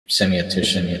Bagging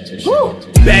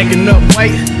up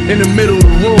white in the middle of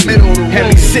the room. Had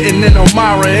me sitting in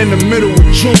Elmira in the middle of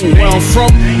June. Where I'm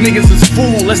from, niggas is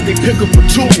fool lest they pick up a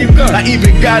tool. I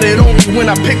even got it on me when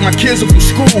I pick my kids up from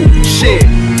school. Shit,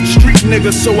 street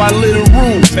nigga, so I lit a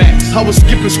rule. I was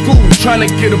skipping school, trying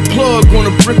to get a plug on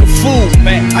a brick of food.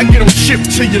 I get them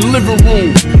shipped to your living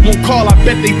room. Won't call, I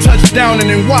bet they touch down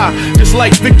in NY, just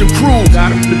like Victor Cruz.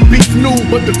 The beef new,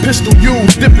 but the pistol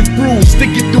used, dipping through.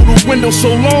 Stick it through the window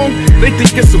so long, they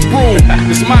think it's a broom.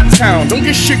 It's my town, don't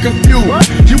get shit confused.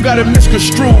 You got it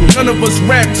misconstrued. None of us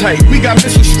rap tight, we got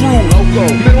misconstrued.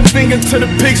 Middle finger to the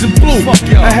pigs in blue.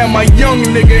 I had my young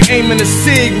nigga aiming a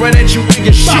cig right at you,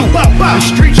 nigga, shoot. The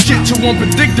street shit too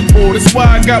unpredictable. That's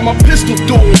why I got my pistol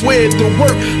through. Wear it to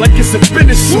work like it's a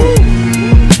business suit.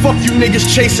 Fuck you niggas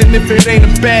chasing if it ain't a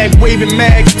bag. Waving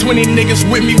mags, 20 niggas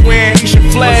with me wearing Haitian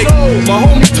flag. My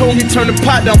homie told me turn the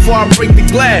pot down before I break the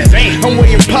glass. I'm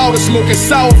weighing powder, smoking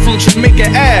sour from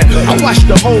Jamaica Ave. I watched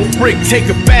the whole brick take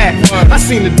a bath. I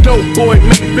seen the dope boy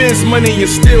make Benz money and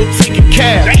still taking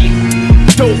cash.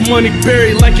 Dope money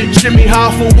buried like a Jimmy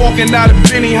Hoffa, walking out of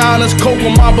Benihana's, coke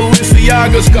on my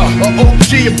Balenciagas. A OG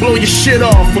will blow your shit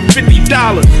off for $50.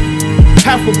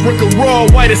 Half a brick of raw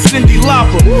white as Cindy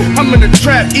Lauper. I'm in the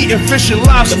trap eating fish and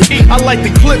lobster. I like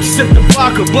the clips, sip the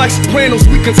vodka. Black Sopranos,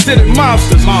 we considered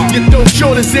mobsters. Get those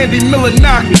short as Andy Miller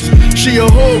knockers. She a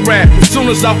whole rap. As soon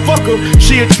as I fuck her,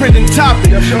 she a trending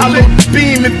topic. I load the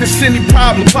beam if there's any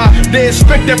problem. They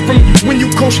expect that from you when you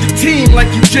coach the team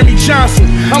like you Jimmy Johnson.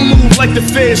 I move like the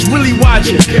feds really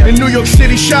watching. In New York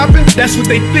City shopping, that's what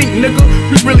they think, nigga.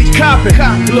 We really copping.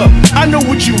 Look, I know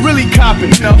what you really copping.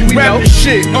 You rapping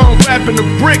shit, rapping the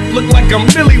brick, look like I'm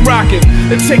Millie rocking.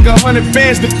 It take 100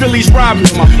 bands to Phillies robbing.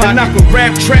 I knock a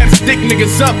rap trap, stick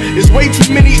niggas up. It's way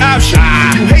too many options.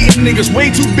 You hating niggas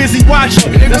way too busy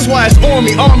watching. That's why it's on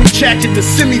me, army jacket to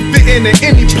send me fit into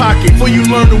any pocket. Before you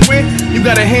learn to win, you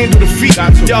gotta handle the feet.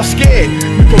 Y'all scared?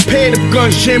 We prepared if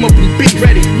guns jam up and beat.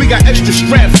 Ready? We got extra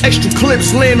straps, extra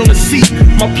clips laying on the seat.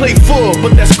 My plate full,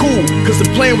 but that's cool, cause the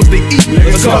plan was to eat.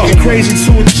 Let's go. Talking crazy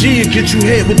to a G and get you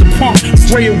hit with the pump.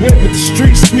 Spray a whip with the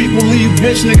street sweep will leave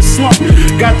bitch nigga slump.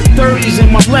 Got the 30s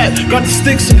in my lap, got the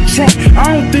sticks in the trunk.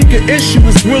 I don't think the issue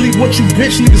is really what you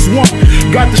bitch niggas want.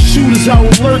 Got the shooters out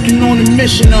lurking on a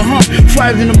mission to hunt.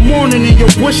 5 in the morning and your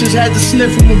bushes had to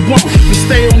sniff him a bump to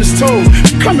stay on his toes.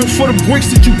 You coming for the bricks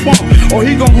that you pump, or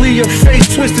he gon' leave your face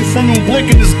twisted from him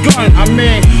blinking his gun. I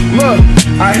mean, look,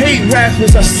 I hate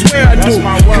rappers, I swear I do. Cause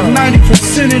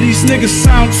 90% of these niggas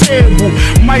sound terrible.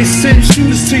 Might send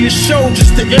shooters to your show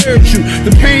just to irritate you.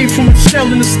 The pain from a shell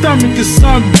in the stomach is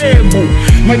unbearable.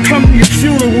 Might come to your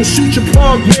funeral, shoot your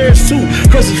progress too.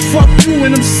 Cause it's fuck you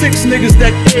and them 6 niggas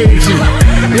that aired you.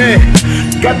 Yeah,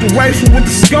 got the rifle with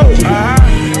the scope.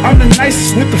 I'm the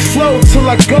nicest with the flow till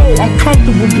I go. I'm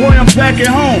comfortable, boy, I'm back at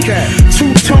home.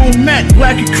 Two-tone matte,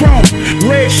 black and chrome.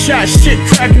 Leg shot, shit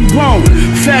cracking bone.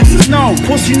 Facts is known,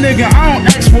 pussy nigga, I don't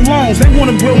ask for loans. They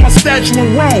wanna build my statue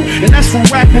in Rome, and that's for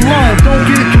rap alone. Don't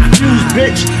get it confused,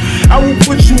 bitch. I will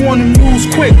put you on the news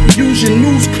quick. Use your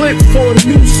news clip for a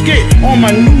new skit on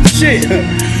my new shit.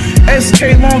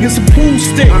 SK long as a pool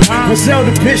stick.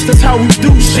 Griselda bitch, that's how we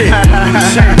do shit.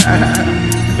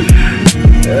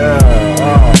 Yeah,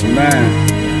 oh man.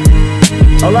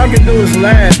 All I can do is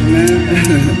laugh, man.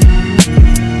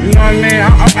 You know what I mean?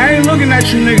 I ain't looking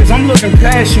at you niggas, I'm looking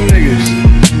past you niggas.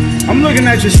 I'm looking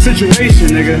at your situation,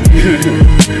 nigga.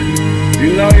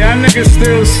 You know, y'all niggas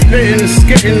still spitting and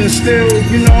skitting and still,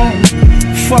 you know,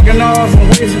 fucking off and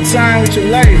wasting time with your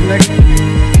life, nigga.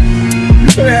 You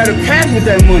could've had a pack with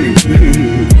that money.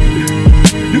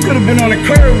 You could've been on the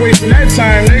curb wasting that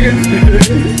time, nigga.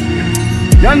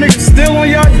 Y'all niggas still on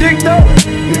y'all dick though?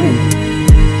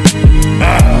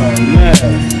 Oh man.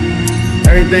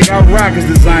 Everything I rock is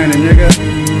designer, nigga.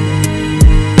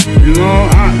 You know,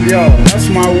 yo, that's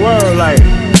my word, like,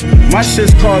 my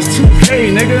shit's cost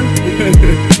 2K, nigga.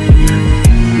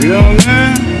 You know what I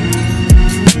mean?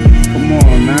 Come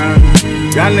on, man.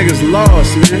 Y'all niggas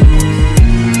lost, man.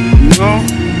 You know?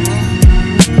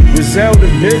 Griselda,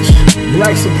 bitch.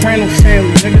 Black Soprano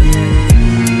family, nigga.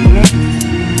 You know?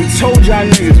 We told y'all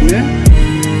niggas, man.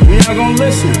 We not gonna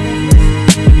listen.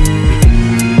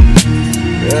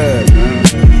 Yeah, man.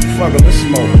 Fuck it, let's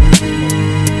smoke.